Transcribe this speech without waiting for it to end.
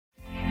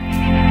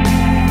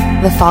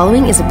The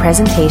following is a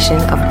presentation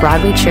of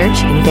Broadway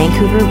Church in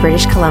Vancouver,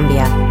 British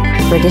Columbia.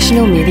 For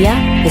additional media,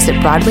 visit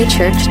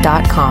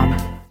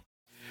broadwaychurch.com.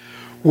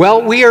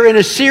 Well, we are in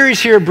a series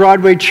here at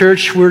Broadway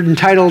Church. We're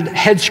entitled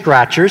Head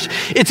Scratchers.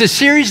 It's a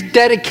series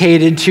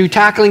dedicated to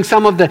tackling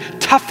some of the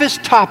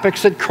toughest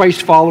topics that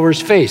Christ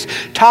followers face,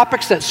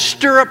 topics that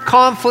stir up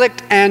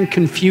conflict and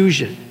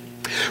confusion.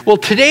 Well,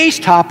 today's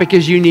topic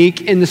is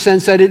unique in the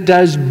sense that it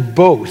does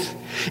both.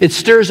 It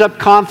stirs up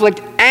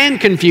conflict and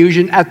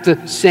confusion at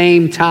the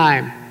same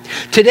time.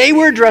 Today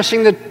we're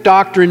addressing the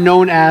doctrine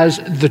known as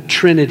the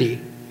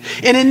Trinity.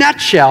 In a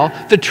nutshell,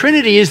 the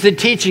Trinity is the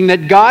teaching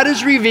that God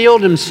has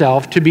revealed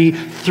himself to be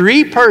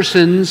three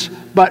persons,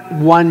 but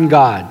one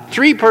God.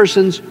 Three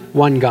persons,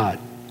 one God.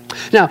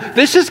 Now,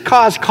 this has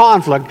caused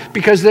conflict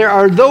because there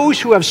are those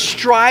who have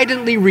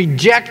stridently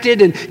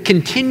rejected and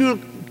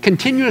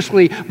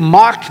continuously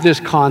mocked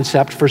this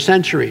concept for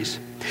centuries.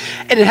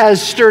 And it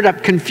has stirred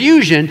up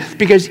confusion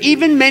because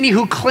even many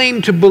who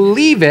claim to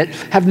believe it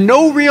have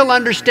no real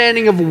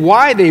understanding of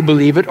why they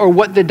believe it or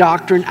what the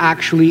doctrine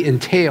actually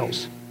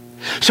entails.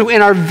 So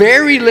in our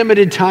very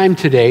limited time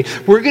today,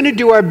 we're going to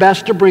do our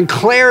best to bring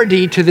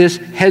clarity to this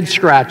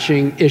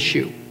head-scratching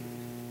issue.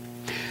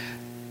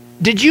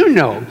 Did you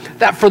know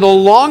that for the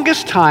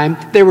longest time,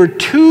 there were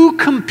two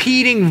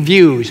competing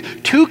views,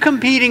 two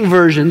competing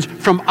versions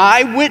from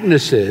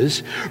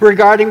eyewitnesses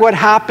regarding what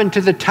happened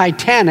to the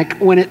Titanic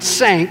when it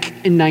sank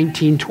in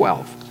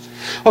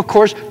 1912? Of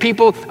course,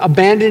 people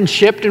abandoned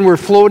ship and were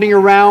floating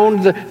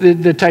around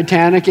the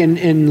Titanic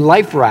in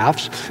life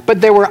rafts,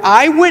 but there were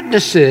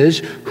eyewitnesses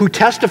who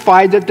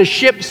testified that the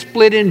ship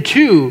split in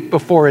two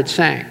before it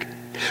sank.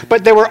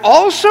 But there were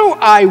also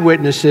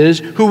eyewitnesses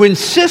who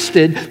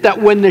insisted that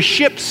when the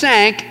ship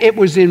sank, it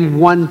was in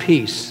one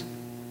piece.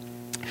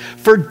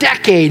 For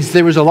decades,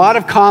 there was a lot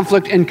of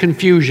conflict and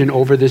confusion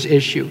over this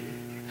issue.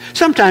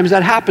 Sometimes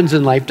that happens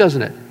in life,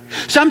 doesn't it?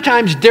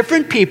 Sometimes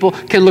different people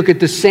can look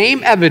at the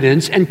same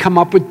evidence and come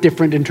up with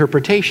different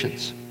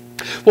interpretations.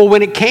 Well,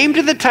 when it came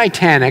to the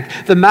Titanic,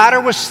 the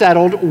matter was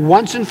settled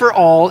once and for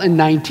all in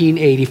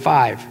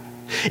 1985.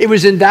 It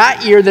was in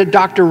that year that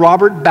Dr.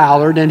 Robert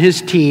Ballard and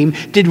his team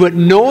did what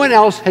no one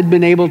else had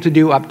been able to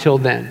do up till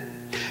then.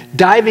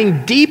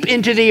 Diving deep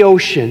into the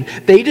ocean,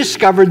 they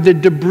discovered the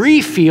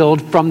debris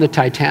field from the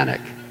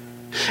Titanic.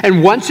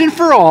 And once and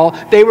for all,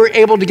 they were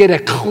able to get a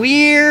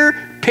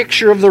clear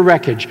picture of the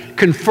wreckage,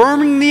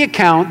 confirming the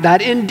account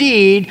that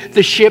indeed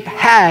the ship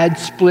had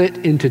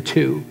split into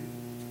two.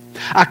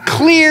 A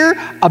clear,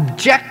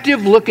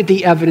 objective look at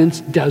the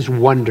evidence does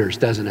wonders,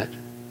 doesn't it?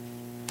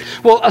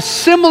 Well, a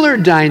similar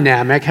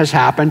dynamic has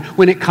happened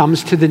when it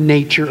comes to the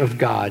nature of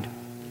God.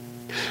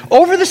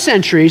 Over the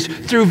centuries,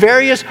 through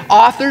various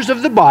authors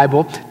of the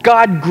Bible,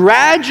 God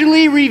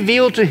gradually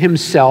revealed to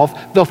himself,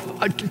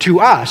 to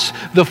us,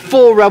 the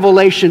full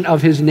revelation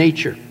of his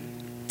nature.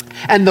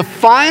 And the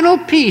final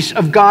piece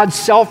of God's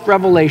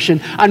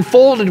self-revelation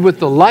unfolded with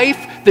the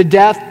life, the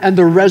death, and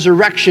the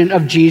resurrection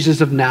of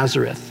Jesus of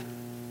Nazareth.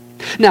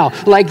 Now,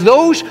 like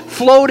those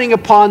floating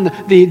upon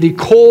the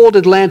cold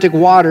Atlantic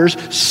waters,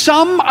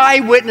 some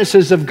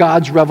eyewitnesses of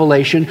God's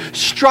revelation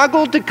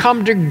struggled to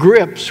come to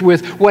grips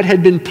with what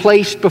had been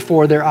placed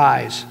before their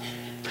eyes.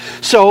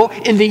 So,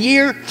 in the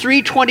year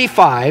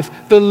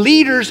 325, the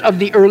leaders of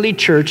the early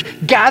church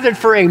gathered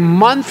for a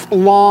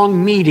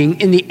month-long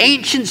meeting in the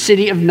ancient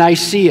city of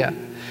Nicaea,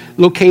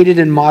 located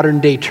in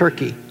modern-day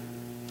Turkey.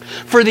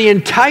 For the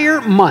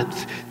entire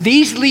month,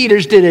 these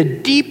leaders did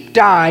a deep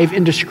dive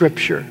into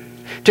Scripture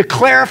to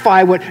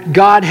clarify what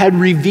God had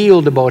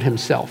revealed about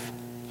himself.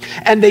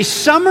 And they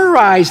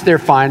summarized their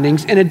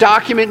findings in a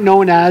document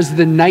known as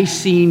the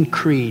Nicene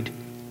Creed.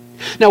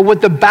 Now, what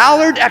the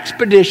Ballard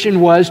expedition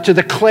was to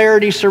the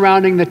clarity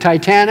surrounding the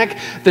Titanic,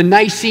 the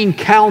Nicene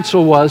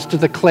Council was to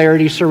the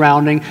clarity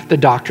surrounding the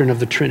doctrine of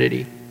the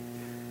Trinity.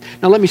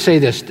 Now, let me say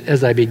this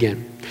as I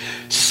begin.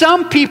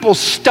 Some people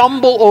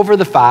stumble over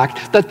the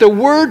fact that the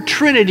word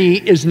Trinity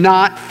is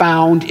not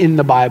found in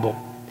the Bible.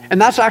 And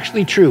that's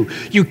actually true.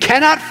 You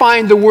cannot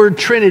find the word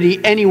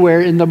Trinity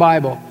anywhere in the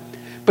Bible.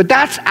 But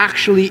that's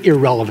actually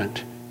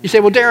irrelevant. You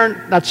say, well,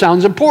 Darren, that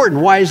sounds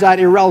important. Why is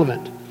that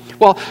irrelevant?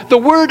 Well, the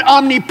word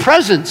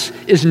omnipresence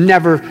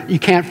you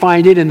can't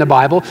find it in the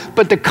Bible,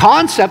 but the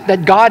concept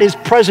that God is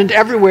present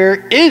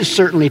everywhere is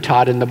certainly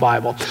taught in the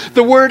Bible.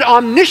 The word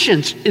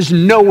omniscience is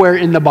nowhere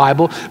in the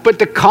Bible, but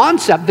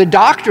the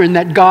doctrine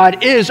that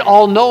God is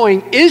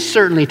all-knowing is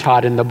certainly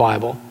taught in the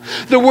Bible.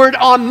 The word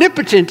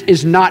omnipotent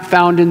is not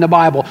found in the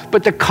Bible,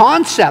 but the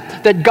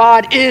concept that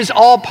God is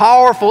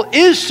all-powerful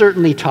is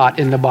certainly taught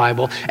in the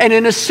Bible. And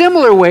in a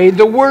similar way,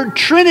 the word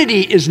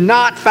Trinity is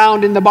not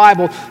found in the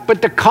Bible, but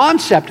the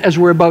concept, as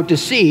we're about to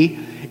see,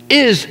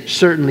 is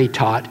certainly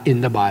taught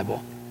in the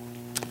Bible.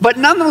 But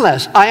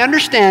nonetheless, I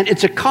understand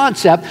it's a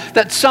concept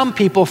that some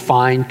people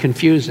find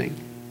confusing.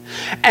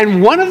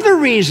 And one of the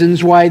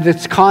reasons why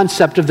this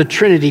concept of the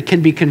Trinity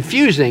can be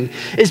confusing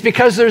is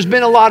because there's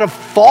been a lot of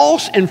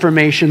false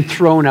information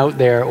thrown out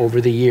there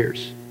over the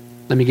years.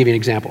 Let me give you an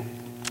example.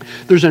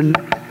 There's a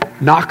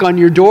knock on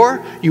your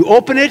door, you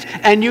open it,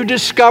 and you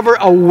discover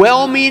a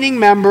well-meaning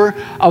member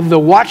of the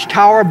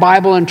Watchtower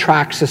Bible and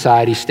Tract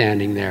Society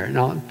standing there.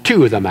 Now,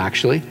 two of them,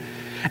 actually.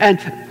 And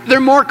they're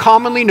more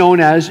commonly known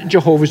as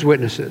Jehovah's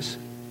Witnesses.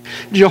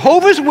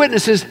 Jehovah's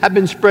Witnesses have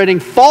been spreading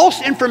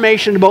false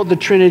information about the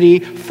Trinity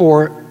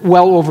for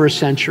well over a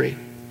century.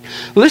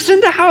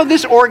 Listen to how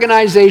this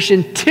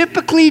organization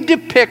typically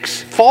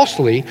depicts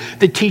falsely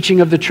the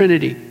teaching of the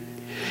Trinity.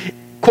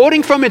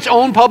 Quoting from its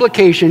own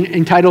publication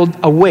entitled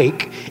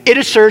Awake, it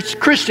asserts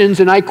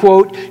Christians, and I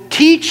quote,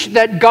 teach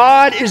that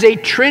God is a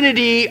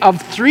trinity of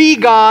three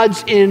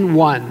gods in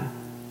one.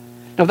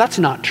 Now that's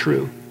not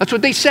true. That's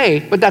what they say,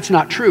 but that's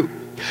not true.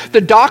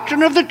 The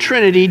doctrine of the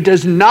Trinity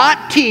does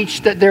not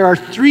teach that there are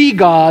three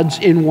gods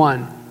in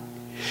one.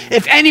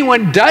 If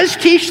anyone does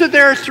teach that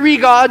there are three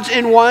gods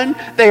in one,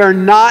 they are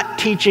not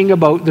teaching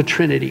about the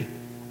Trinity.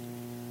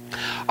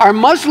 Our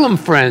Muslim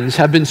friends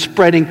have been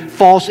spreading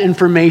false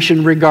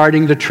information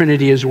regarding the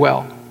Trinity as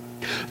well.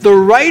 The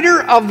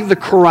writer of the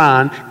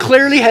Quran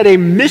clearly had a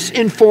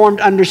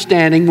misinformed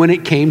understanding when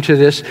it came to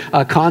this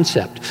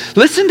concept.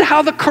 Listen to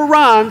how the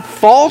Quran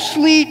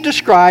falsely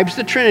describes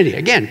the Trinity.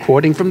 Again,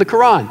 quoting from the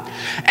Quran.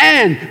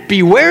 And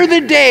beware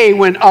the day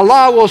when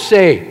Allah will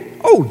say,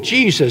 "Oh,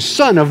 Jesus,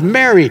 son of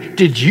Mary,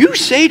 did you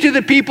say to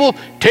the people,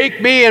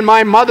 'Take me and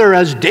my mother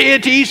as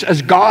deities,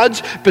 as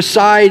gods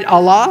beside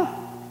Allah?'"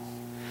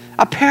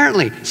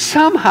 Apparently,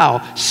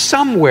 somehow,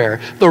 somewhere,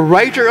 the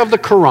writer of the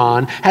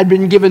Quran had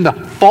been given the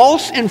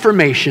false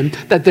information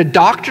that the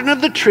doctrine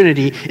of the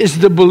Trinity is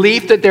the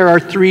belief that there are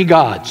three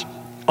gods: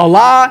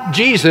 Allah,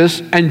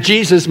 Jesus, and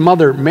Jesus'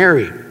 mother,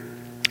 Mary.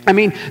 I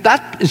mean,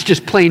 that is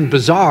just plain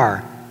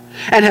bizarre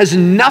and has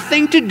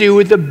nothing to do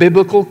with the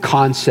biblical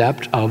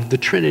concept of the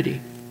Trinity.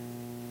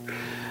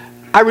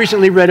 I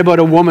recently read about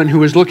a woman who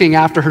was looking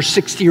after her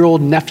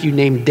 60-year-old nephew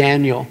named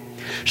Daniel.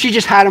 She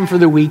just had him for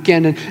the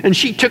weekend, and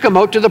she took him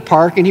out to the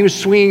park, and he was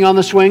swinging on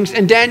the swings,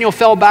 and Daniel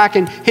fell back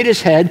and hit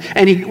his head,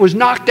 and he was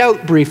knocked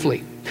out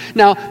briefly.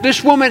 Now,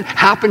 this woman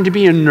happened to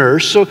be a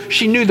nurse, so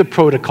she knew the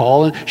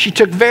protocol, and she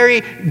took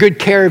very good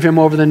care of him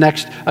over the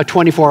next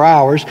 24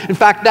 hours. In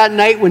fact, that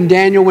night when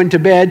Daniel went to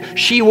bed,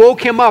 she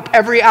woke him up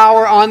every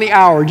hour on the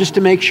hour just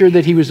to make sure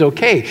that he was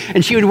okay.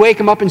 And she would wake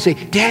him up and say,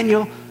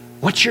 "Daniel,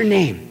 what's your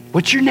name?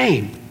 What's your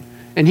name?"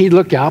 And he'd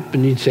look up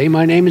and he'd say,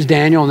 "My name is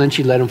Daniel," and then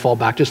she'd let him fall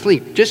back to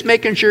sleep, just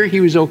making sure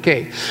he was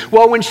okay.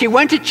 Well, when she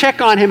went to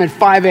check on him at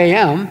 5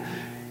 a.m.,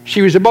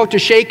 she was about to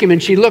shake him,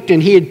 and she looked,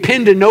 and he had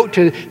pinned a note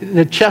to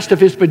the chest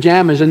of his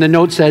pajamas, and the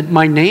note said,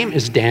 "My name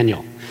is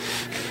Daniel."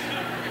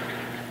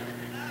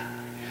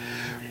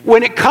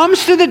 When it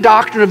comes to the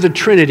doctrine of the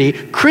Trinity,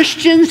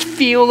 Christians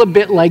feel a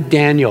bit like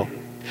Daniel.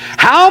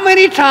 How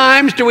many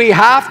times do we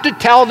have to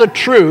tell the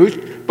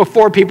truth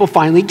before people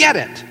finally get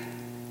it?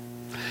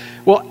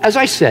 Well, as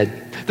I said,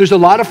 there's a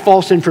lot of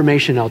false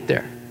information out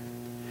there.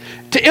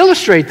 To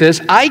illustrate this,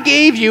 I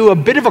gave you a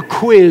bit of a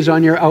quiz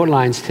on your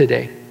outlines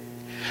today.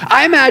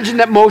 I imagine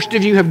that most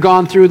of you have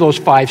gone through those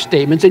 5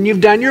 statements, and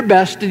you've done your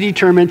best to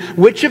determine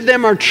which of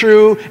them are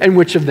true and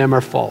which of them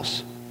are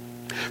false.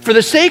 For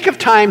the sake of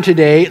time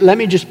today, let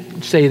me just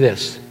say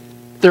this.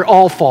 They're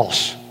all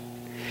false.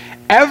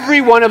 Every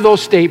one of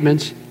those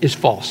statements is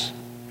false.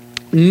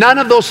 None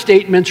of those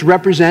statements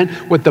represent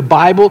what the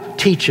Bible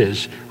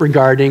teaches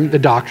regarding the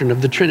doctrine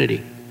of the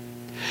Trinity.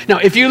 Now,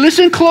 if you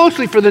listen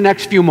closely for the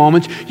next few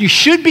moments, you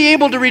should be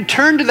able to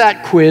return to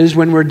that quiz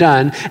when we're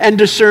done and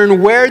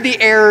discern where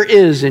the error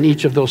is in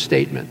each of those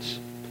statements.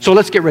 So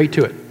let's get right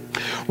to it.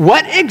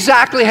 What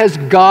exactly has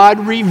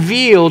God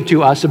revealed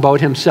to us about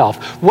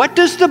himself? What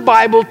does the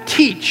Bible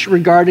teach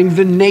regarding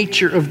the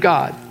nature of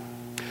God?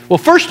 Well,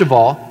 first of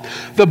all,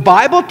 the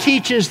Bible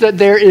teaches that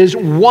there is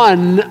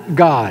one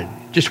God.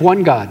 Just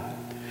one God.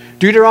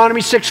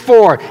 Deuteronomy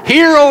 6:4,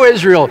 "Hear, O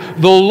Israel,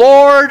 the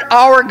Lord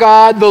our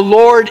God, the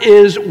Lord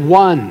is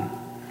one."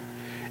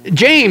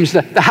 James,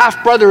 the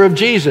half-brother of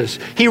Jesus,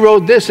 he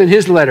wrote this in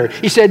his letter.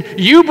 He said,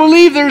 "You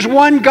believe there's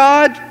one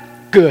God?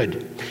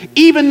 Good.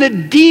 Even the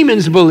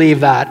demons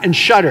believe that and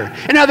shudder."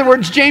 In other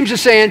words, James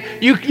is saying,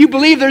 you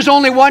believe there's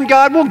only one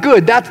God? Well,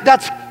 good.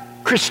 That's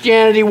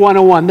Christianity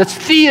 101. That's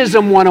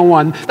theism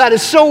 101. That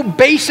is so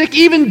basic,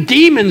 even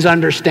demons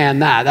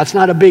understand that. That's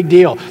not a big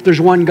deal.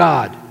 There's one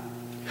God.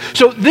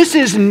 So this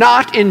is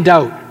not in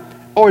doubt,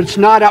 or it's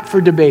not up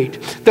for debate.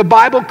 The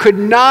Bible could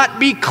not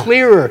be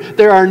clearer.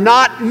 There are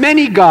not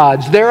many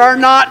gods. There are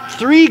not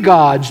 3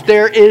 gods.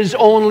 There is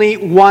only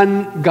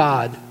one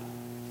God.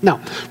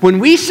 Now, when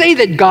we say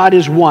that God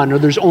is one, or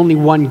there's only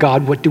one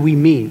God, what do we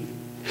mean?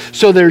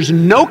 So there's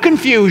no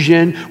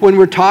confusion when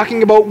we're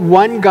talking about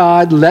one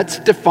God. Let's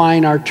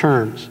define our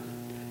terms.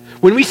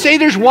 When we say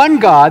there's one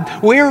God,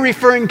 we're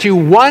referring to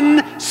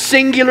one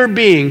singular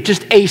being,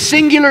 just a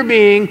singular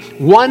being,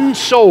 one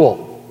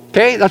soul.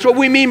 Okay? That's what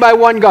we mean by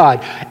one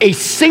God. A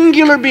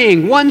singular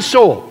being, one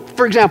soul.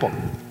 For example,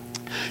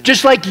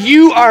 just like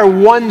you are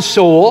one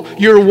soul,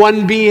 you're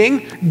one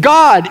being,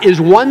 God is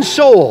one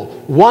soul,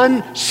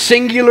 one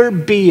singular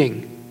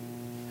being.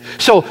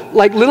 So,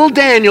 like little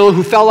Daniel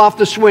who fell off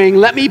the swing,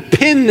 let me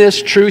pin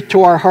this truth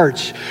to our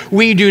hearts.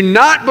 We do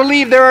not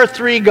believe there are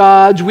three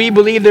gods. We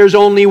believe there's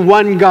only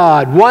one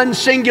God, one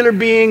singular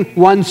being,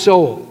 one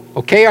soul.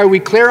 Okay, are we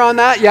clear on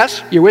that?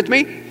 Yes? You're with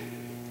me?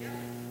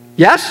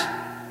 Yes?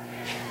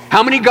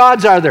 How many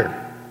gods are there?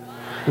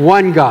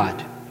 One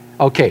God.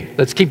 Okay,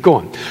 let's keep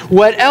going.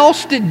 What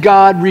else did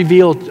God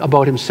reveal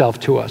about himself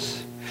to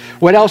us?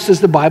 What else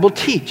does the Bible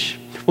teach?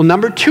 Well,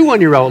 number 2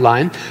 on your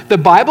outline, the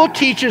Bible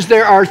teaches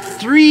there are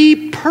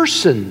 3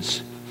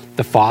 persons: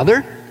 the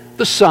Father,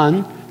 the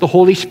Son, the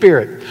Holy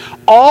Spirit,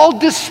 all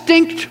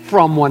distinct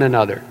from one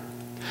another.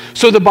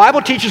 So the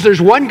Bible teaches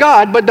there's one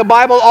God, but the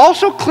Bible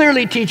also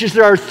clearly teaches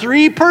there are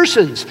 3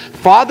 persons: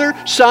 Father,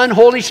 Son,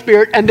 Holy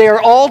Spirit, and they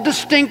are all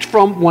distinct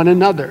from one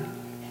another.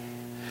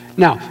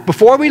 Now,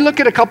 before we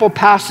look at a couple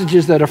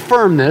passages that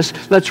affirm this,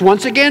 let's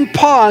once again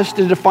pause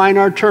to define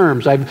our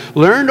terms. I've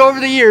learned over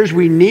the years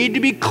we need to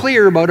be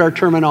clear about our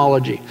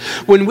terminology.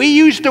 When we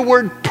use the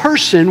word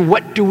person,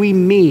 what do we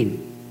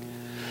mean?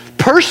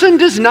 Person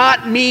does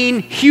not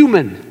mean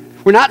human.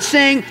 We're not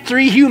saying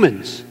 3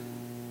 humans.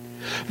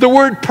 The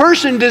word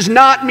person does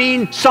not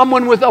mean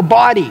someone with a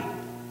body.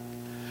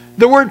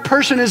 The word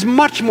person is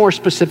much more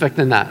specific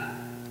than that.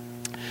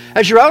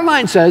 As your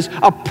outline says,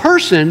 a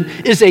person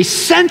is a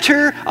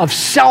center of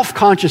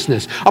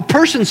self-consciousness. A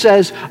person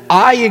says,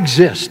 I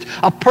exist.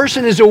 A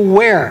person is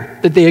aware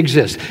that they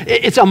exist.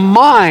 It's a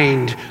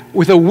mind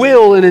with a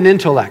will and an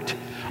intellect.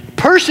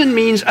 Person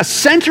means a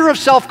center of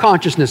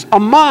self-consciousness, a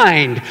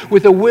mind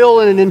with a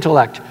will and an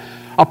intellect.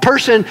 A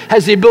person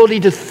has the ability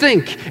to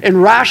think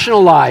and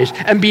rationalize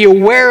and be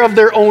aware of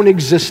their own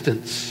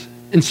existence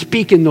and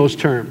speak in those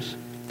terms.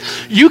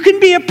 You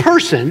can be a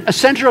person, a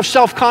center of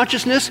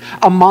self-consciousness,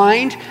 a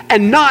mind,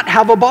 and not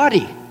have a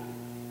body.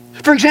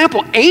 For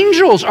example,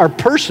 angels are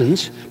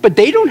persons, but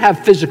they don't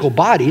have physical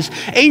bodies.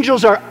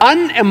 Angels are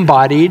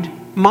unembodied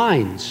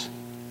minds.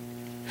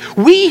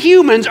 We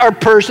humans are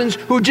persons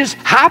who just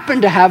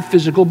happen to have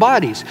physical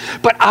bodies,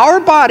 but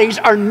our bodies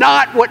are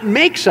not what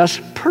makes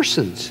us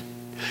persons.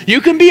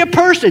 You can be a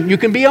person, you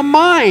can be a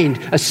mind,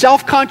 a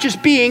self-conscious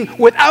being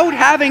without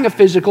having a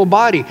physical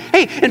body.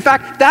 Hey, in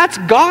fact, that's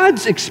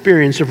God's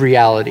experience of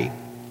reality.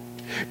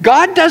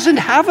 God doesn't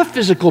have a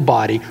physical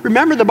body.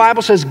 Remember, the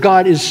Bible says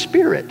God is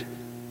spirit.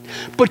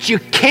 But you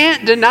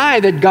can't deny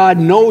that God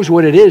knows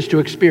what it is to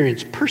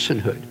experience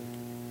personhood.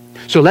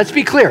 So let's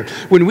be clear.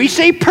 When we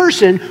say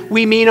person,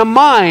 we mean a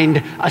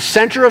mind, a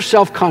center of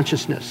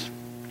self-consciousness.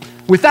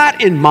 With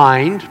that in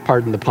mind,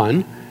 pardon the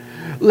pun,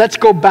 let's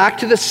go back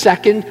to the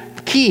second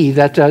key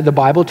that the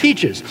Bible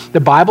teaches. The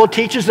Bible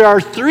teaches there are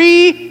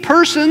 3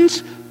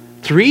 persons,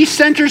 3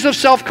 centers of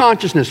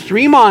self-consciousness,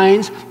 3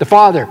 minds: the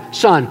Father,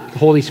 Son, the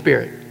Holy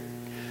Spirit.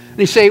 And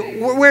you say,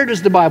 where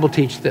does the Bible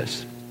teach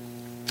this?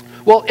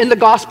 Well, in the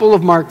Gospel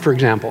of Mark, for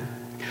example,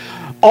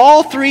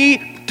 all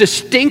 3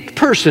 distinct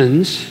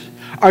persons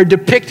are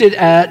depicted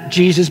at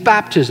Jesus'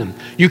 baptism.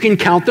 You can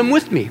count them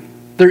with me.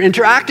 They're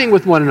interacting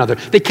with one another.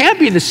 They can't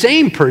be the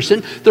same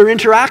person. They're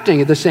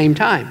interacting at the same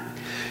time.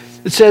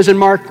 It says in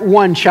Mark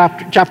 1,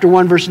 chapter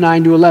 1, verse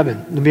 9 to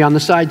 11. It'll be on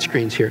the side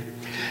screens here.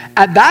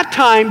 At that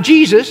time,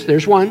 Jesus,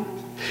 there's one,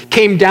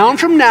 came down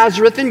from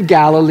Nazareth in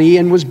Galilee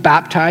and was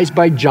baptized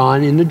by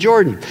John in the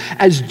Jordan.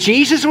 As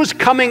Jesus was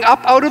coming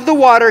up out of the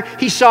water,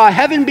 he saw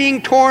heaven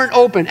being torn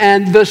open,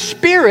 and the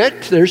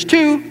Spirit, there's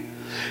 2,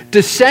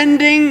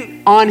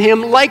 descending on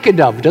him like a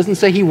dove. It doesn't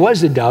say he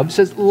was a dove, it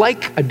says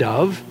like a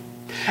dove.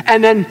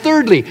 And then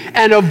thirdly,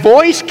 and a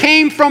voice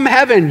came from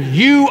heaven,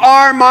 "You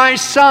are my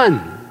Son,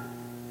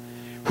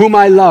 whom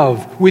I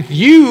love. With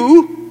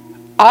you,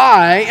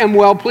 I am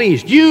well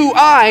pleased." You,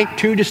 I,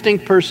 2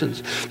 distinct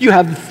persons. You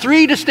have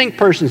 3 distinct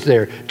persons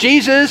there: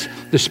 Jesus,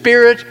 the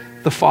Spirit,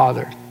 the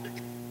Father.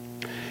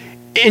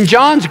 In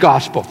John's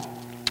Gospel,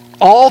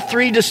 all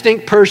 3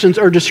 distinct persons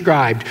are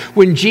described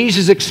when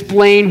Jesus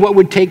explained what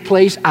would take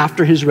place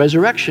after his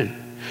resurrection.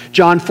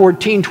 John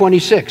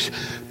 14:26.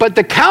 But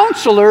the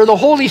Counselor, the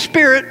Holy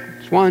Spirit,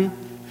 1,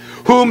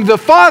 whom the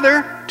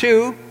Father,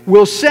 2,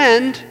 will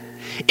send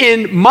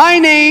in my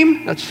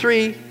name, that's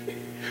 3,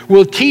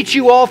 will teach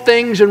you all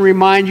things and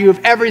remind you of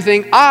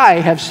everything I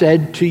have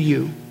said to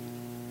you.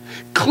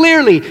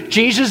 Clearly,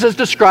 Jesus is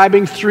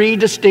describing 3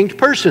 distinct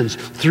persons,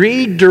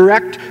 3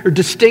 direct or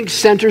distinct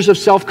centers of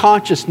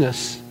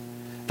self-consciousness: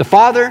 the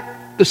Father,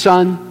 the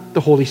Son,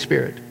 the Holy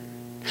Spirit.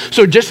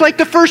 So just like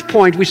the first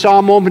point we saw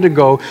a moment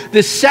ago,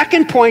 the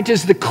second point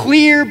is the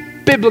clear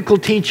biblical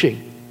teaching.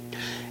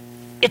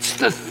 It's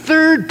the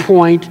third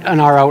point on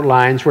our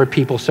outlines where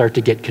people start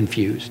to get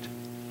confused.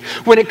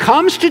 When it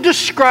comes to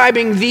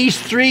describing these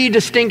 3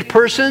 distinct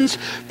persons,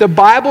 the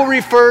Bible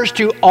refers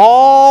to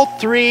all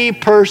 3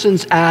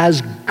 persons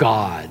as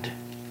God.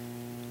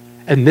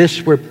 And this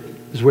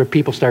is where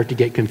people start to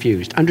get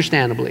confused,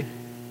 understandably.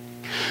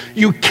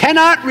 You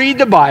cannot read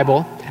the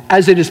Bible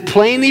as it is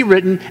plainly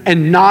written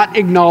and not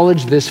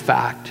acknowledge this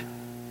fact.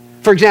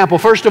 For example,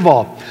 first of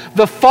all,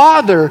 the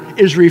Father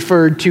is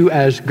referred to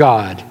as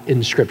God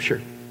in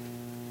Scripture.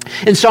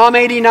 In Psalm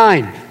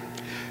 89,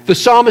 the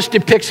psalmist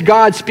depicts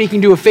God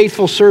speaking to a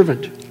faithful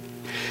servant.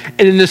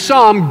 And in the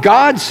psalm,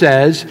 God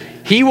says,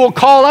 he will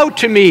call out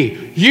to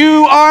me,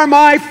 you are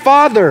my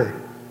Father,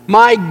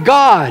 my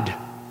God,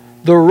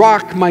 the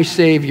rock, my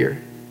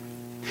Savior.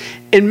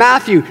 In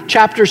Matthew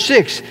chapter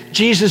 6,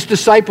 Jesus'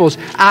 disciples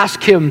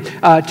ask him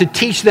to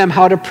teach them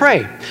how to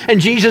pray.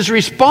 And Jesus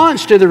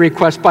responds to the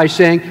request by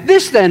saying,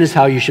 this then is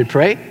how you should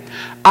pray.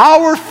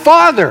 Our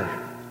Father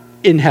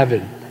in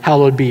heaven,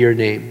 hallowed be your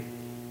name.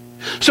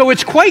 So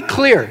it's quite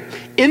clear.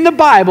 In the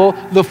Bible,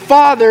 the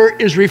Father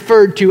is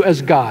referred to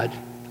as God.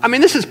 I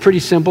mean, this is pretty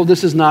simple.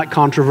 This is not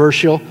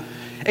controversial,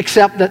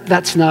 except that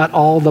that's not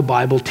all the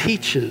Bible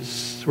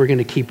teaches. We're going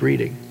to keep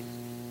reading.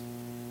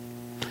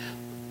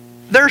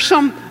 There are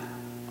some,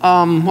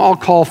 I'll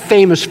call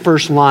famous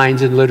first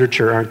lines in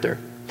literature, aren't there?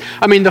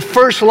 I mean, the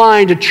first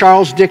line to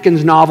Charles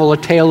Dickens' novel, A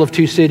Tale of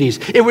Two Cities.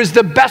 It was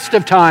the best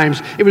of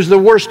times. It was the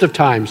worst of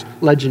times.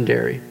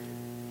 Legendary.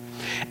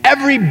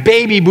 Every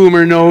baby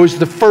boomer knows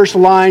the first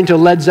line to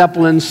Led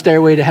Zeppelin's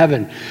Stairway to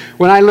Heaven.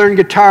 When I learned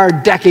guitar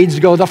decades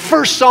ago, the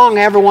first song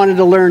I ever wanted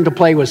to learn to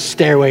play was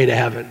Stairway to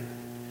Heaven.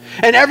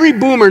 And every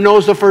boomer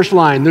knows the first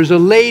line. There's a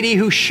lady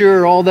who's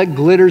sure all that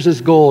glitters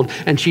is gold,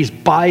 and she's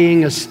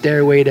buying a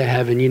stairway to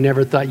heaven. You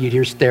never thought you'd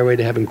hear Stairway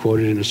to Heaven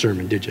quoted in a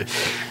sermon, did you?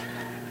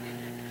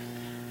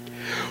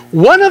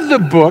 One of the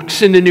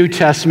books in the New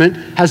Testament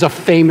has a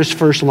famous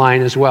first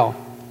line as well.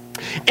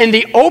 In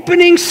the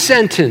opening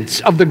sentence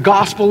of the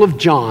Gospel of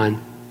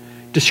John,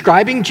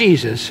 describing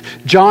Jesus,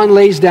 John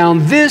lays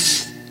down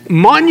this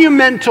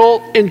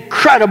monumental,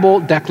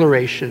 incredible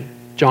declaration.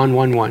 John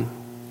 1:1.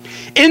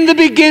 In the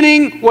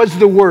beginning was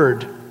the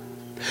Word,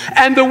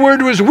 and the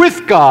Word was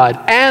with God,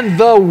 and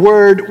the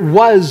Word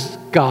was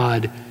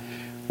God.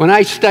 When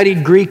I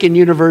studied Greek in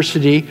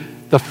university,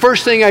 the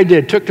first thing I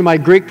did, took to my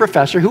Greek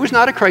professor, who was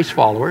not a Christ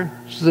follower,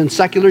 this was in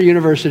secular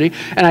university,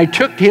 and I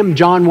took to him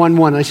John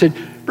 1:1. I said,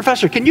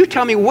 Professor, can you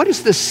tell me, what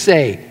does this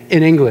say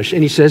in English?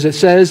 And he says, it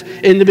says,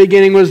 in the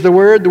beginning was the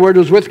Word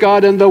was with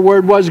God, and the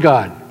Word was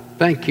God.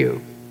 Thank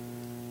you.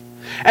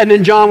 And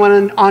then John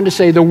went on to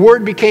say, the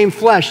Word became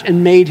flesh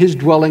and made his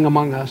dwelling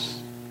among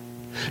us.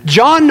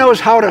 John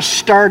knows how to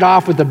start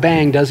off with a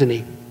bang, doesn't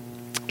he?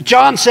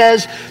 John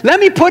says, let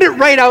me put it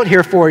right out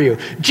here for you.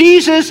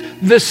 Jesus,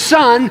 the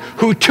Son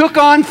who took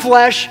on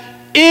flesh,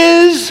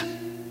 is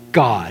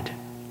God.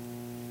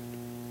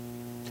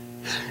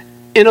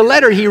 In a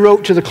letter he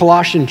wrote to the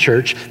Colossian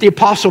church, the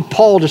Apostle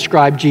Paul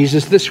described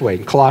Jesus this way,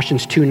 in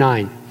Colossians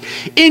 2:9.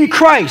 In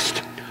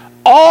Christ,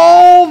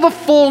 all the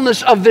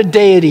fullness of the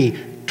deity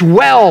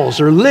dwells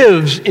or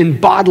lives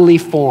in bodily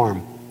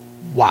form.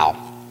 Wow.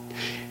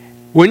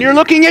 When you're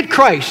looking at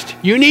Christ,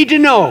 you need to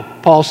know,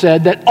 Paul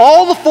said, that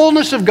all the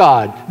fullness of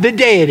God, the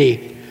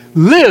deity,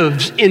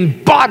 lives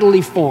in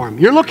bodily form.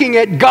 You're looking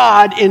at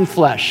God in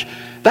flesh.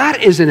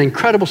 That is an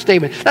incredible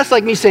statement. That's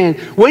like me saying,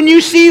 when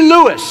you see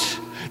Lewis,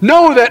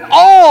 know that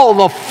all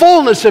the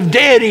fullness of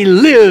deity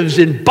lives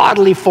in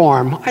bodily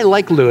form. I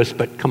like Lewis,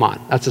 but come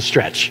on, that's a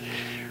stretch.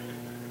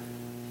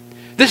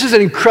 This is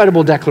an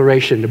incredible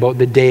declaration about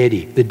the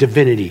deity, the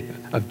divinity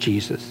of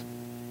Jesus.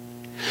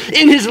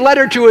 In his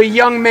letter to a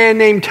young man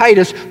named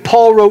Titus,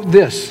 Paul wrote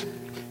this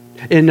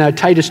in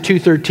Titus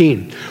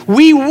 2:13.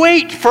 We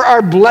wait for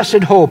our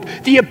blessed hope,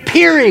 the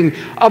appearing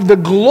of the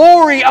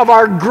glory of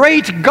our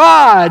great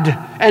God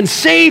and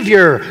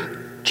Savior,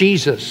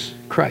 Jesus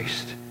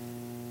Christ.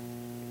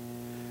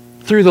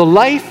 Through the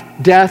life,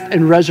 death,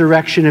 and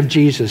resurrection of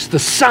Jesus, the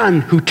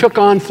Son who took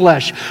on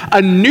flesh,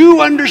 a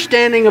new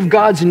understanding of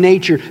God's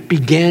nature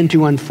began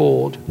to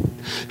unfold.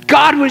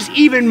 God was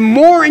even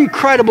more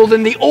incredible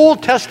than the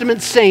Old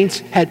Testament saints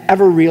had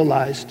ever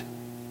realized.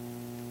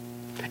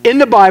 In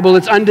the Bible,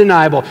 it's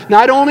undeniable.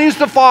 Not only is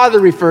the Father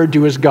referred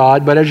to as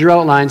God, but as your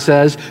outline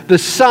says, the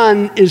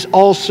Son is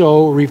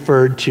also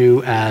referred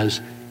to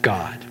as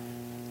God.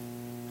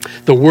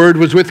 The Word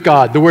was with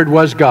God. The Word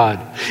was God.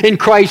 In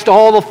Christ,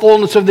 all the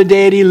fullness of the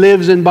deity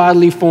lives in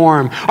bodily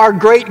form. Our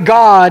great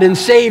God and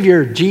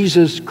Savior,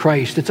 Jesus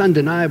Christ. It's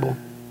undeniable.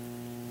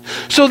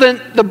 So then,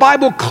 the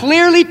Bible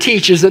clearly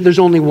teaches that there's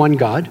only one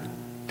God.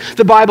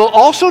 The Bible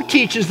also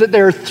teaches that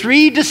there are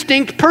three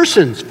distinct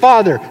persons,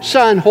 Father,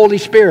 Son, Holy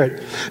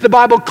Spirit. The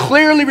Bible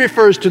clearly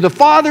refers to the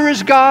Father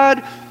as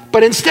God,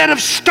 but instead of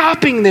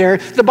stopping there,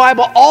 the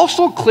Bible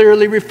also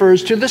clearly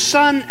refers to the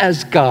Son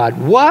as God.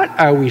 What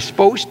are we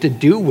supposed to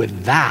do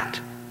with that?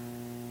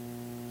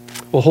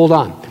 Well, hold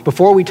on.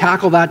 Before we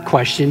tackle that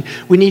question,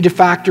 we need to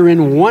factor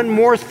in one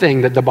more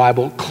thing that the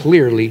Bible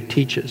clearly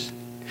teaches.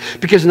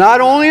 Because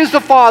not only is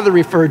the Father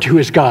referred to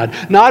as God,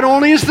 not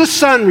only is the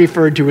Son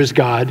referred to as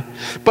God,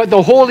 but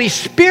the Holy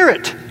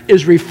Spirit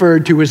is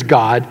referred to as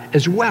God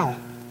as well.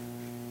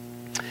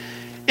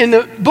 In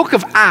the book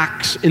of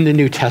Acts in the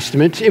New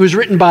Testament, it was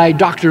written by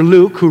Dr.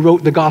 Luke, who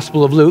wrote the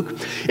Gospel of Luke.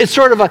 It's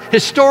sort of a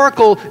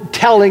historical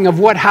telling of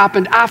what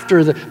happened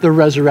after the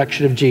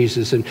resurrection of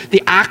Jesus and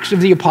the acts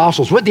of the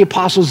apostles, what the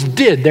apostles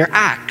did, their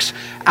acts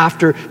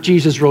after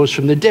Jesus rose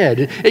from the dead.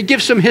 It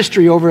gives some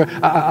history over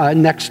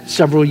next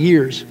several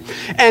years.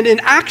 And in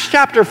Acts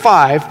chapter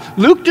 5,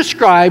 Luke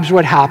describes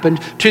what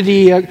happened to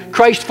the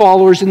Christ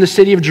followers in the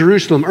city of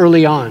Jerusalem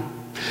early on.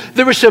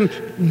 There were some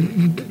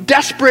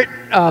desperate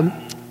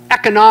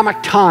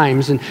economic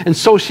times and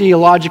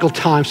sociological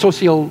times. Is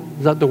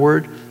that the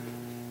word?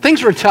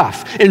 Things were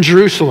tough in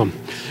Jerusalem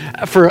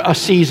for a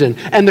season.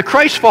 And the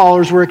Christ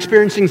followers were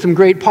experiencing some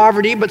great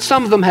poverty, but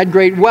some of them had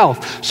great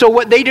wealth. So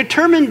what they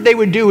determined they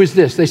would do is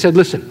this. They said,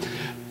 listen,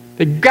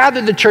 they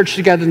gathered the church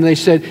together and they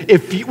said,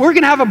 we're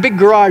going to have a big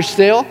garage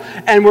sale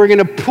and we're going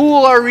to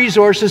pool our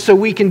resources so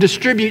we can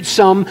distribute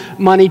some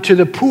money to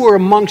the poor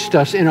amongst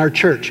us in our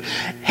church.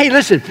 Hey,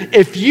 listen,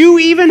 if you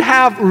even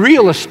have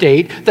real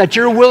estate that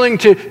you're willing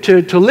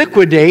to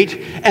liquidate,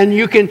 and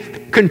you can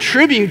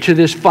contribute to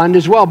this fund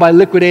as well by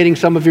liquidating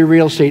some of your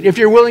real estate, if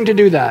you're willing to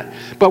do that.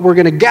 But we're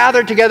going to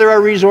gather together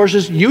our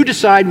resources. You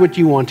decide what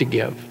you want to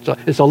give. So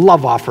it's a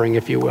love offering,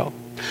 if you will.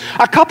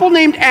 A couple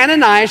named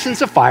Ananias and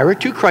Sapphira,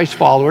 2 Christ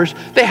followers,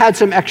 they had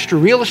some extra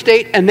real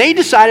estate, and they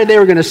decided they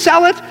were going to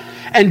sell it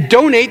and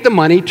donate the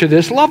money to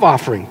this love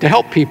offering to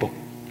help people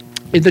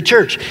in the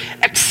church.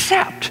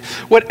 Except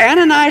what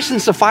Ananias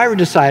and Sapphira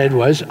decided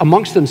was,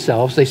 amongst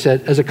themselves, they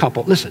said as a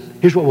couple, listen,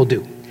 here's what we'll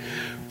do.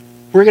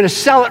 We're going to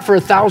sell it for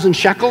 1,000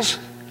 shekels.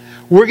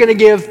 We're going to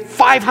give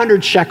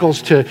 500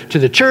 shekels to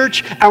the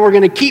church, and we're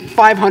going to keep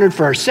 500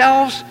 for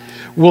ourselves.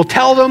 We'll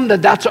tell them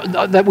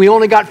that we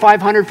only got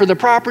 500 for the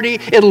property.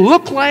 It'll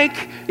look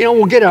like,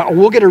 we'll get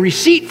a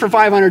receipt for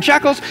 500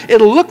 shekels.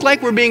 It'll look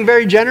like we're being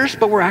very generous,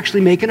 but we're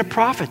actually making a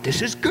profit.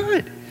 This is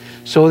good.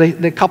 So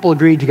the couple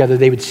agreed together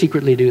they would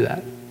secretly do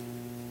that.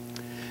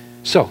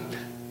 So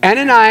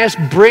Ananias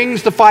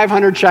brings the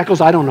 500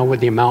 shekels. I don't know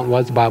what the amount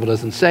was. The Bible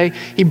doesn't say.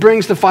 He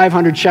brings the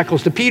 500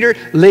 shekels to Peter,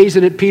 lays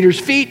it at Peter's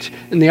feet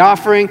in the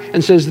offering,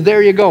 and says,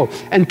 there you go.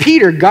 And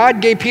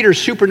God gave Peter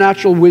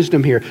supernatural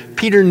wisdom here.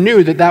 Peter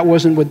knew that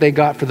wasn't what they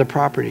got for the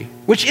property,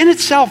 which in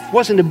itself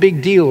wasn't a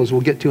big deal, as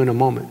we'll get to in a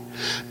moment.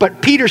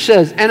 But Peter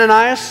says,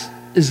 Ananias,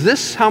 is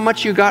this how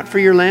much you got for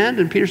your land?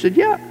 And Peter said,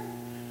 yeah.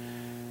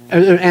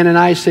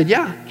 Ananias said,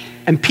 yeah.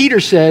 And Peter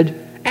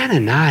said,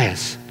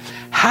 Ananias,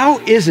 how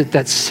is it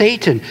that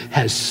Satan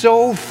has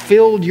so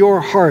filled your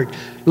heart,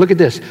 look at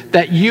this,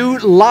 that you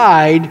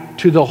lied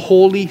to the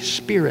Holy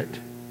Spirit?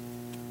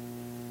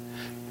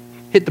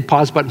 Hit the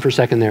pause button for a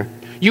second there.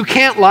 You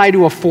can't lie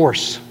to a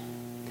force.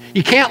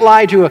 You can't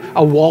lie to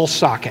a wall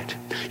socket.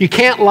 You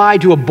can't lie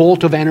to a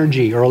bolt of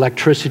energy or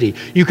electricity.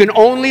 You can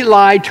only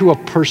lie to a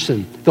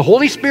person. The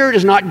Holy Spirit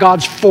is not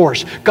God's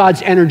force,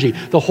 God's energy.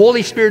 The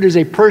Holy Spirit is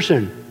a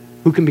person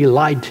who can be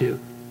lied to.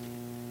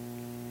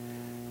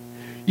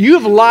 You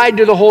have lied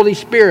to the Holy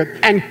Spirit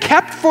and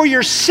kept for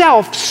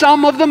yourself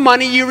some of the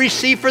money you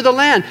received for the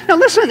land. Now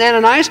listen,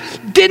 Ananias,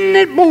 didn't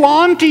it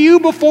belong to you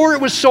before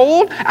it was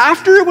sold?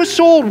 After it was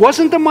sold,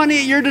 wasn't the money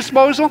at your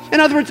disposal?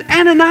 In other words,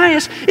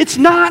 Ananias, it's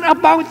not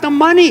about the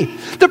money.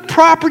 The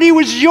property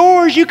was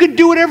yours. You could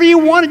do whatever you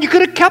wanted. You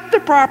could have kept the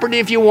property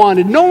if you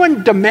wanted. No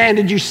one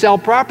demanded you sell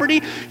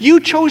property.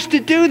 You chose to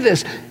do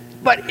this.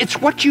 But it's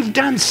what you've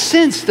done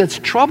since that's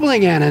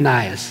troubling,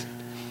 Ananias.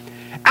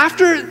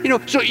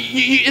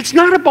 It's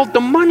not about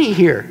the money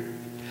here.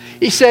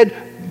 He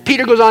said,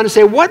 Peter goes on to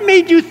say, what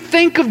made you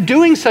think of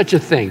doing such a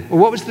thing? Well,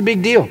 what was the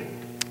big deal?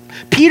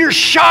 Peter's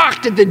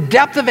shocked at the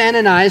depth of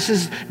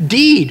Ananias'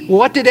 deed.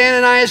 What did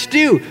Ananias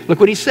do?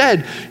 Look what he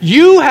said.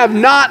 You have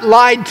not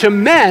lied to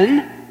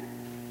men,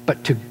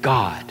 but to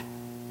God.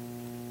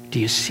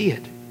 Do you see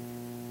it?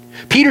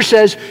 Peter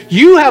says,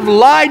 you have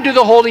lied to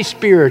the Holy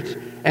Spirit.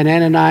 And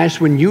Ananias,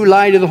 when you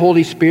lie to the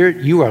Holy Spirit,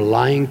 you are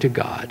lying to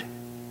God.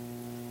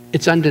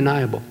 It's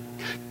undeniable.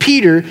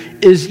 Peter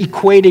is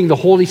equating the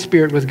Holy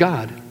Spirit with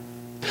God.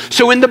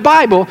 So in the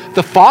Bible,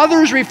 the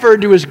Father is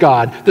referred to as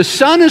God. The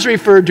Son is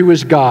referred to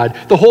as God.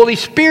 The Holy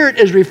Spirit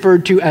is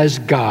referred to as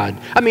God.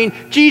 I mean,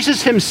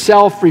 Jesus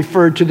himself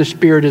referred to the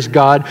Spirit as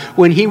God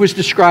when he was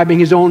describing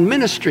his own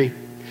ministry.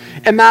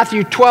 In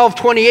Matthew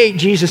 12:28,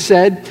 Jesus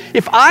said,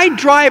 if I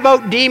drive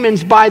out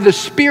demons by the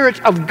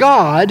Spirit of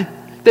God,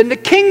 then the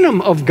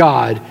kingdom of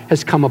God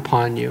has come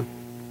upon you.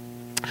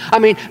 I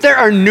mean, there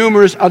are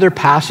numerous other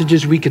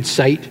passages we could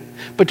cite,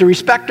 but to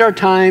respect our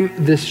time,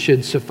 this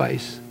should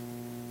suffice.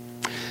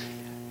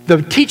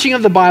 The teaching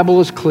of the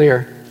Bible is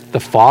clear. The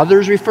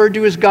Father is referred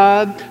to as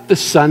God, the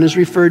Son is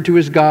referred to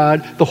as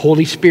God, the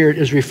Holy Spirit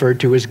is referred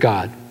to as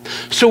God.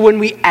 So when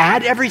we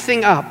add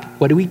everything up,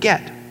 what do we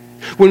get?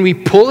 When we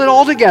pull it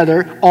all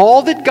together,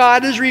 all that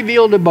God has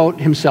revealed about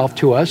himself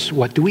to us,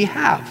 what do we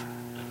have?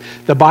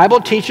 The Bible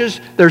teaches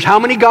there's how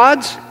many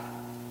gods?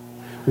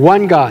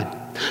 One God.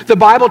 The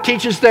Bible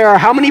teaches there are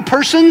how many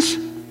persons?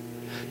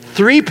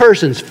 3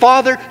 persons,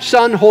 Father,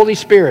 Son, Holy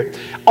Spirit,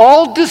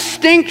 all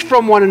distinct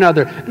from one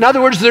another. In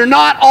other words, they're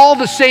not all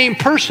the same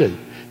person.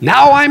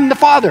 Now I'm the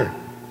Father,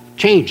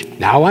 change.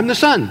 Now I'm the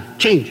Son,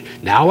 change.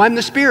 Now I'm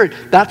the Spirit.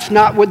 That's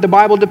not what the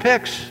Bible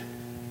depicts.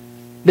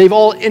 They've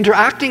all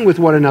interacting with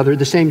one another at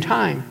the same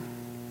time.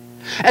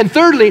 And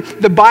thirdly,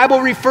 the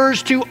Bible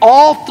refers to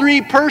all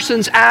 3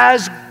 persons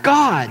as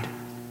God.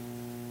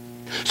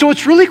 So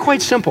it's really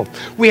quite simple.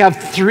 We have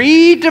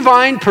 3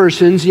 divine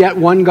persons, yet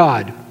one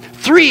God.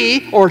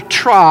 3, or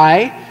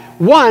tri,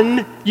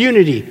 one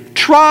unity.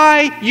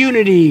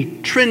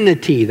 Tri-unity,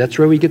 Trinity. That's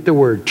where we get the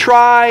word.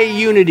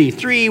 Tri-unity,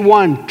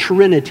 3-1,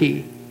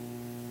 Trinity.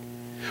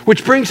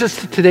 Which brings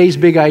us to today's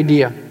big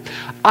idea.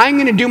 I'm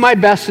going to do my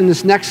best in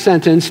this next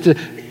sentence to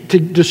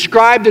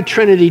describe the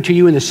Trinity to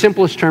you in the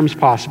simplest terms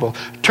possible.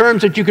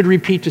 Terms that you could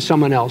repeat to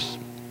someone else.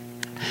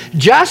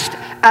 Just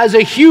as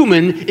a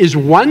human is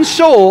one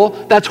soul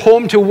that's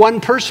home to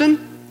one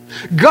person,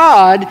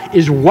 God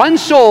is one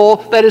soul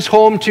that is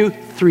home to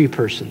 3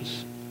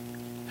 persons.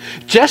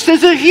 Just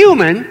as a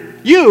human,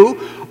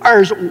 you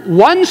are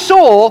one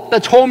soul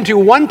that's home to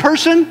one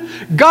person,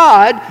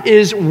 God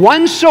is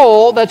one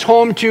soul that's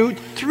home to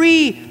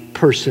 3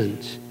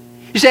 persons.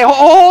 You say,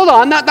 hold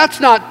on, that's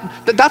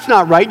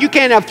not right. You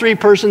can't have 3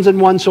 persons and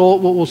one soul.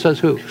 Well, says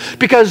who?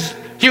 Because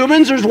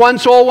humans, there's one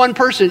soul, one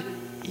person.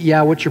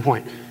 Yeah, what's your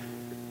point?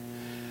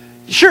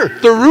 Sure,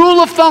 the rule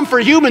of thumb for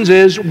humans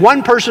is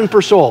one person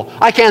per soul.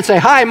 I can't say,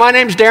 hi, my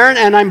name's Darren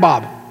and I'm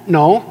Bob.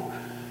 No.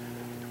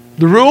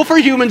 The rule for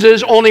humans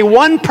is only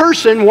one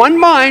person, one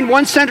mind,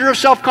 one center of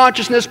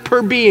self-consciousness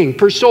per being,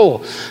 per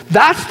soul.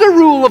 That's the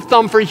rule of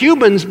thumb for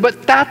humans,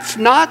 but that's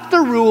not the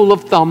rule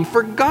of thumb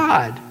for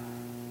God.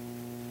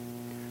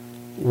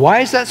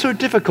 Why is that so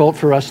difficult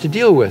for us to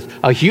deal with?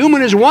 A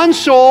human is one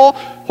soul,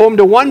 home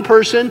to one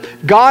person.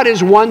 God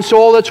is one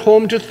soul that's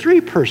home to 3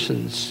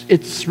 persons.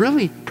 It's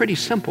really pretty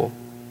simple.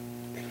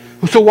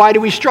 So why do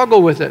we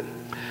struggle with it?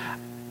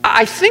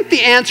 I think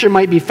the answer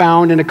might be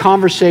found in a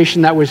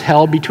conversation that was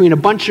held between a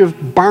bunch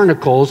of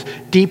barnacles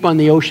deep on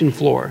the ocean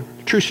floor.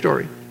 True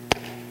story.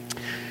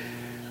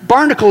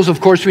 Barnacles,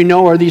 of course, we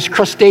know are these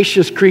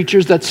crustaceous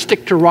creatures that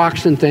stick to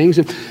rocks and things.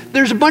 And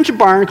there's a bunch of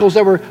barnacles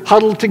that were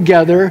huddled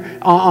together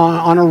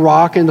on a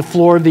rock in the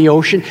floor of the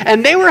ocean,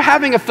 and they were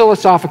having a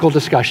philosophical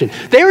discussion.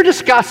 They were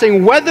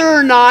discussing whether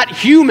or not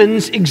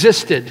humans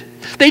existed.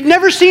 They'd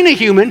never seen a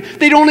human.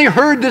 They'd only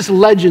heard this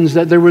legends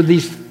that there were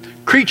these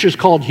creatures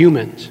called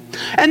humans.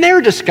 And they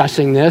were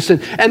discussing this,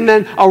 and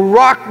then a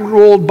rock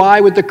rolled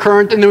by with the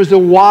current, and there was a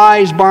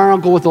wise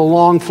barnacle with a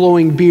long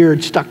flowing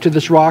beard stuck to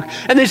this rock.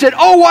 And they said,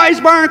 "Oh, wise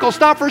barnacle,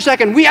 stop for a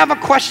second. We have a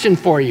question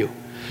for you."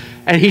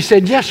 And he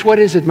said, "Yes, what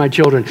is it, my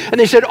children?" And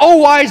they said, "Oh,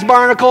 wise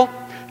barnacle,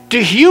 do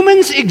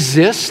humans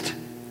exist?"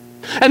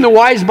 And the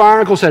wise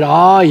barnacle said,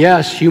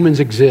 yes, humans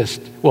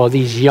exist." Well,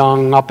 these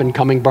young,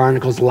 up-and-coming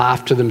barnacles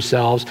laughed to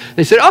themselves.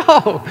 They said,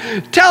 "Oh,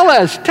 tell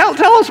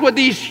us what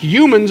these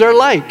humans are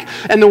like."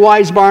 And the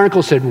wise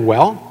barnacle said,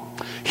 "Well,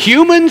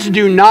 humans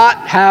do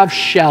not have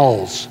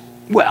shells."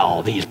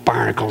 Well, these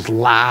barnacles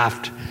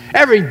laughed.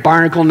 Every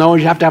barnacle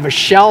knows you have to have a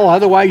shell,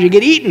 otherwise you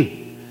get eaten.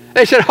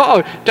 They said,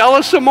 "Oh, tell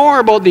us some more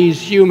about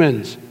these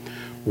humans."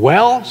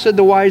 "Well," said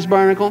the wise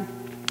barnacle,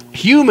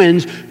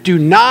 "humans do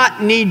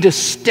not need to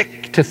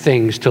stick to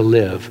things to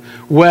live."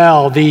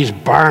 Well, these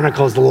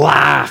barnacles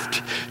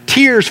laughed,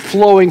 tears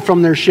flowing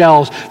from their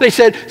shells. They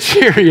said,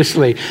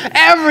 "Seriously,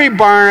 every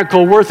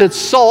barnacle worth its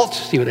salt,"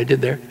 see what I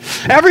did there?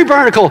 Every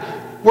barnacle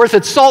worth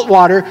its salt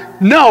water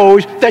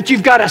knows that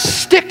you've got to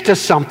stick to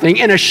something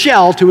in a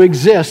shell to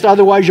exist.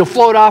 Otherwise, you'll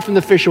float off and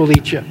the fish will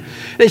eat you.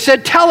 They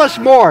said, "Tell us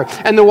more."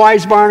 And the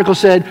wise barnacle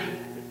said,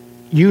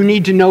 "You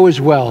need to know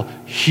as well,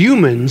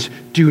 humans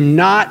do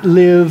not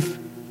live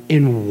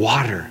in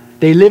water.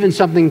 They live in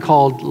something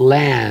called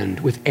land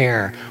with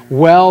air."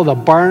 Well, the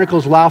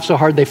barnacles laughed so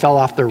hard they fell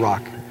off their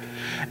rock.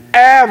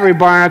 Every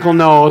barnacle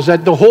knows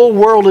that the whole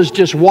world is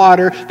just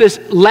water. This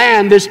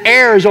land, this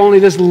air is only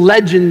this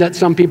legend that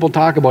some people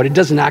talk about. It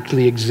doesn't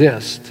actually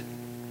exist.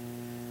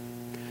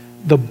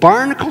 The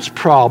barnacle's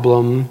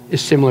problem is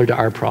similar to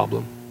our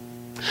problem.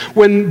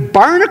 When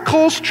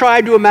barnacles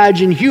tried to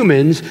imagine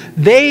humans,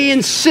 they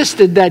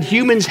insisted that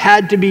humans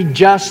had to be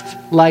just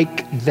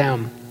like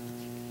them.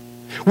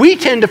 We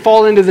tend to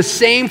fall into the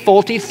same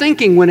faulty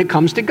thinking when it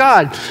comes to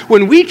God.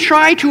 When we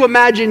try to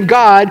imagine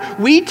God,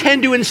 we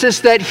tend to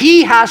insist that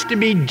He has to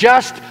be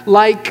just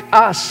like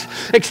us,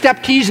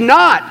 except He's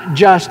not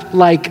just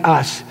like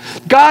us.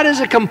 God is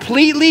a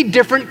completely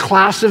different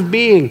class of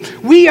being.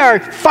 We are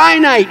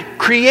finite,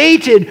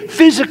 created,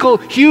 physical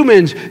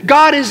humans.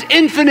 God is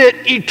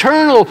infinite,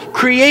 eternal,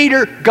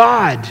 creator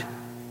God.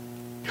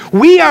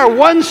 We are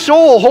one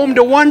soul, home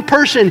to one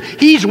person.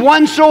 He's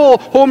one soul,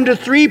 home to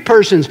 3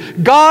 persons.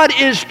 God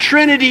is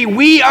Trinity.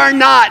 We are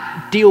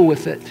not. Deal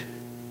with it.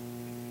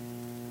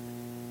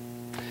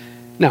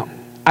 Now,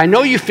 I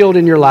know you filled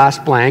in your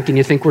last blank and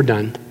you think we're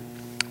done,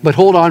 but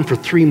hold on for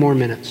 3 more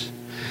minutes,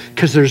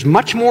 because there's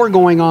much more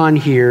going on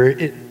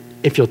here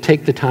if you'll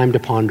take the time to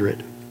ponder it.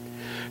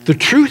 The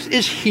truth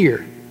is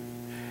here.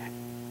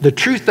 The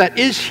truth that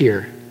is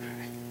here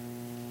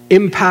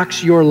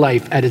impacts your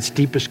life at its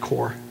deepest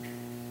core.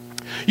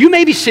 You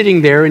may be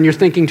sitting there and you're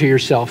thinking to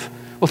yourself,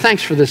 "Well,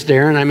 thanks for this,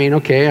 Darren. I mean,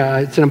 okay,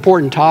 it's an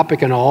important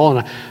topic and all,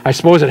 and I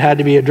suppose it had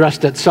to be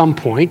addressed at some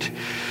point.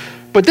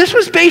 But this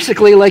was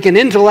basically like an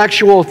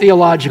intellectual,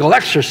 theological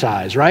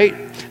exercise, right?"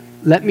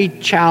 Let me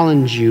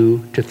challenge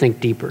you to think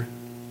deeper.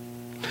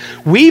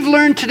 We've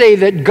learned today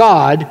that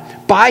God,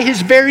 by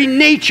His very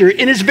nature,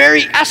 in His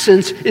very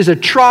essence, is a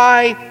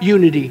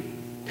tri-unity.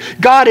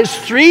 God is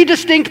three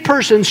distinct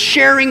persons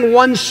sharing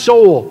one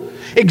soul,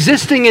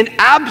 existing in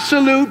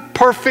absolute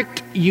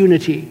perfect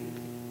unity.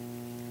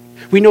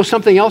 We know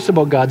something else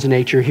about God's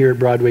nature here at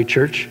Broadway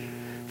Church.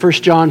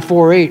 1 John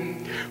 4:8.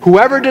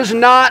 Whoever does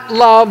not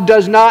love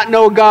does not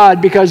know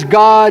God, because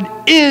God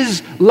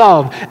is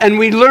love. And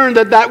we learned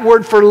that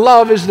word for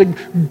love is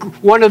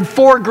one of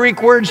 4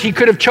 Greek words he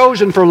could have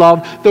chosen for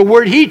love. The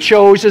word he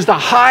chose is the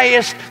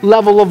highest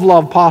level of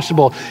love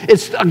possible.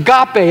 It's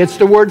agape. It's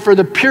the word for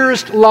the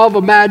purest love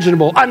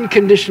imaginable,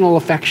 unconditional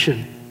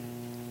affection.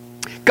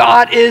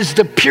 God is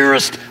the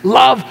purest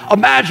love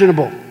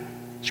imaginable,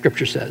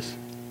 Scripture says.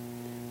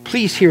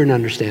 Please hear and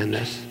understand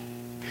this.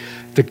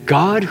 The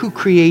God who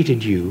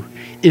created you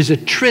is a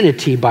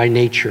Trinity by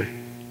nature.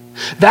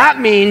 That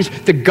means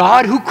the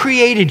God who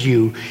created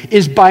you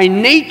is by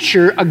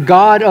nature a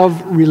God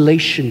of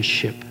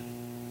relationship.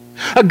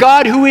 A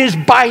God who is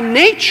by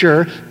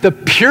nature the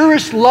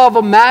purest love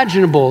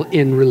imaginable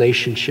in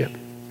relationship.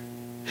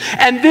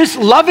 And this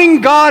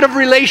loving God of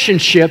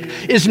relationship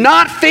is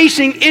not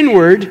facing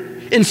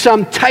inward in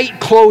some tight,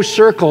 closed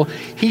circle.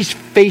 He's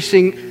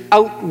facing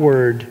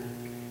outward,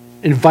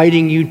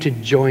 inviting you to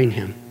join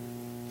him.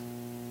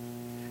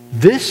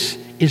 This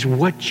is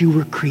what you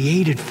were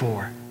created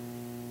for.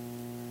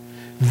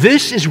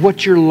 This is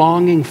what you're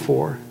longing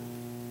for.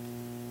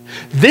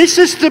 This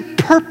is the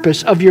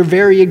purpose of your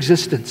very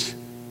existence.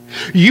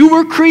 You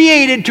were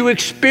created to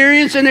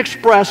experience and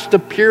express the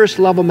purest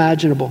love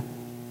imaginable.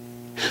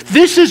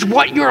 This is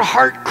what your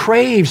heart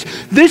craves.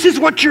 This is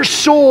what your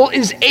soul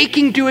is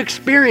aching to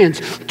experience,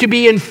 to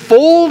be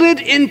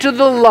enfolded into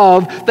the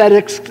love that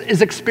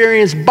is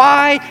experienced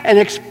by and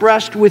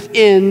expressed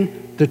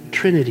within the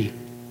Trinity.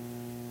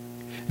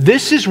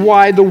 This is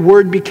why the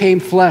Word became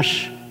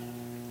flesh.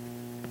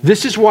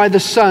 This is why the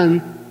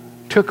Son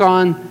took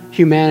on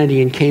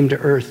humanity and came to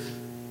earth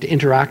to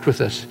interact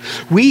with us.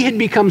 We had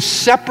become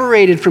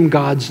separated from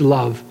God's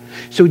love.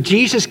 So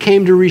Jesus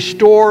came to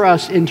restore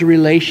us into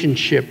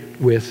relationship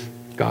with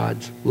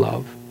God's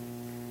love.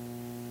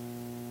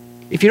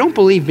 If you don't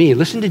believe me,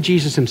 listen to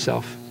Jesus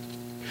himself.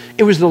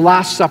 It was the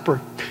Last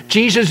Supper.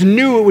 Jesus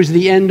knew it was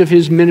the end of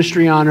his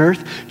ministry on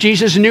earth.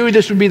 Jesus knew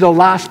this would be the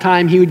last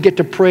time he would get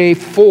to pray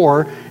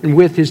for and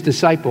with his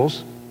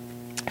disciples.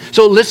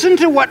 So listen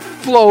to what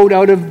flowed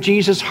out of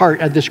Jesus'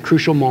 heart at this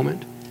crucial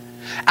moment.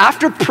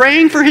 After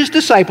praying for his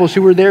disciples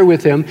who were there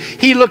with him,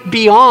 he looked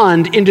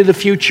beyond into the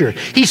future.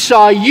 He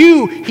saw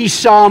you, he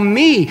saw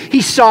me,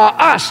 he saw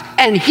us,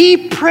 and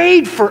he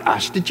prayed for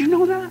us. Did you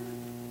know that?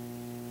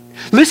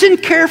 Listen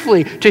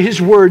carefully to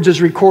his words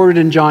as recorded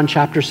in John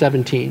chapter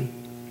 17.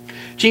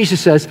 Jesus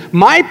says,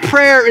 "My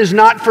prayer is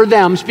not for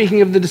them,"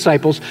 speaking of the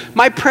disciples,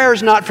 "my prayer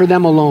is not for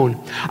them alone.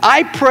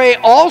 I pray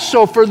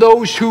also for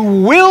those who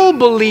will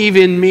believe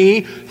in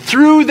me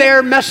through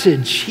their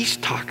message." He's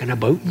talking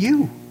about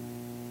you.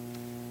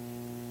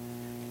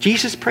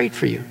 Jesus prayed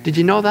for you. Did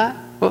you know that?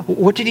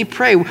 What did he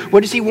pray?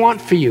 What does he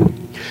want for you?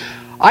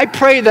 "I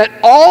pray that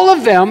all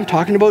of them,"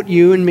 talking about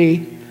you and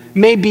me,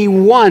 "may be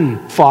one,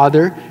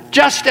 Father,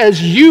 just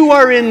as you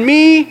are in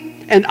me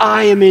and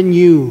I am in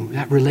you."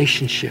 That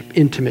relationship,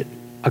 intimate,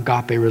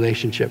 agape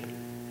relationship.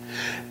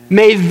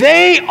 "May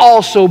they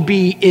also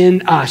be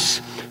in us,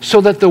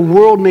 so that the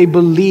world may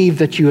believe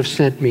that you have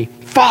sent me.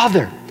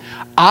 Father,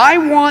 I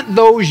want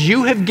those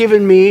you have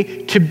given me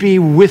to be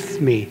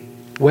with me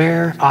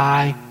where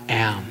I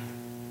am."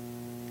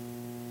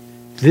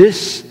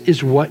 This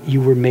is what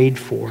you were made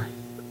for.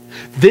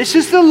 This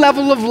is the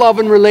level of love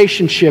and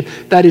relationship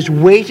that is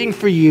waiting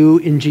for you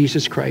in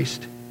Jesus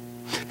Christ.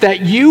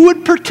 That you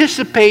would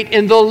participate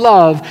in the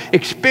love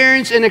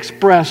experienced and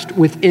expressed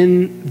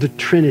within the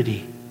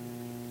Trinity.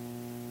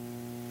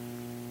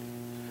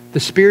 The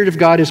Spirit of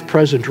God is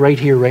present right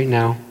here, right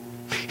now.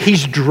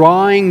 He's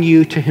drawing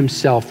you to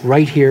himself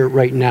right here,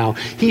 right now.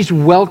 He's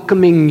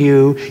welcoming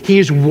you. He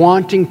is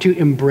wanting to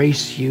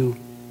embrace you.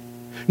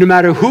 No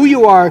matter who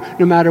you are,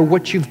 no matter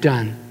what you've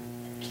done.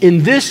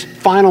 In this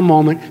final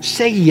moment,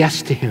 say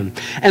yes to him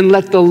and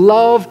let the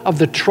love of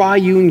the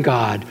triune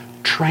God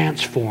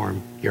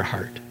transform your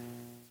heart.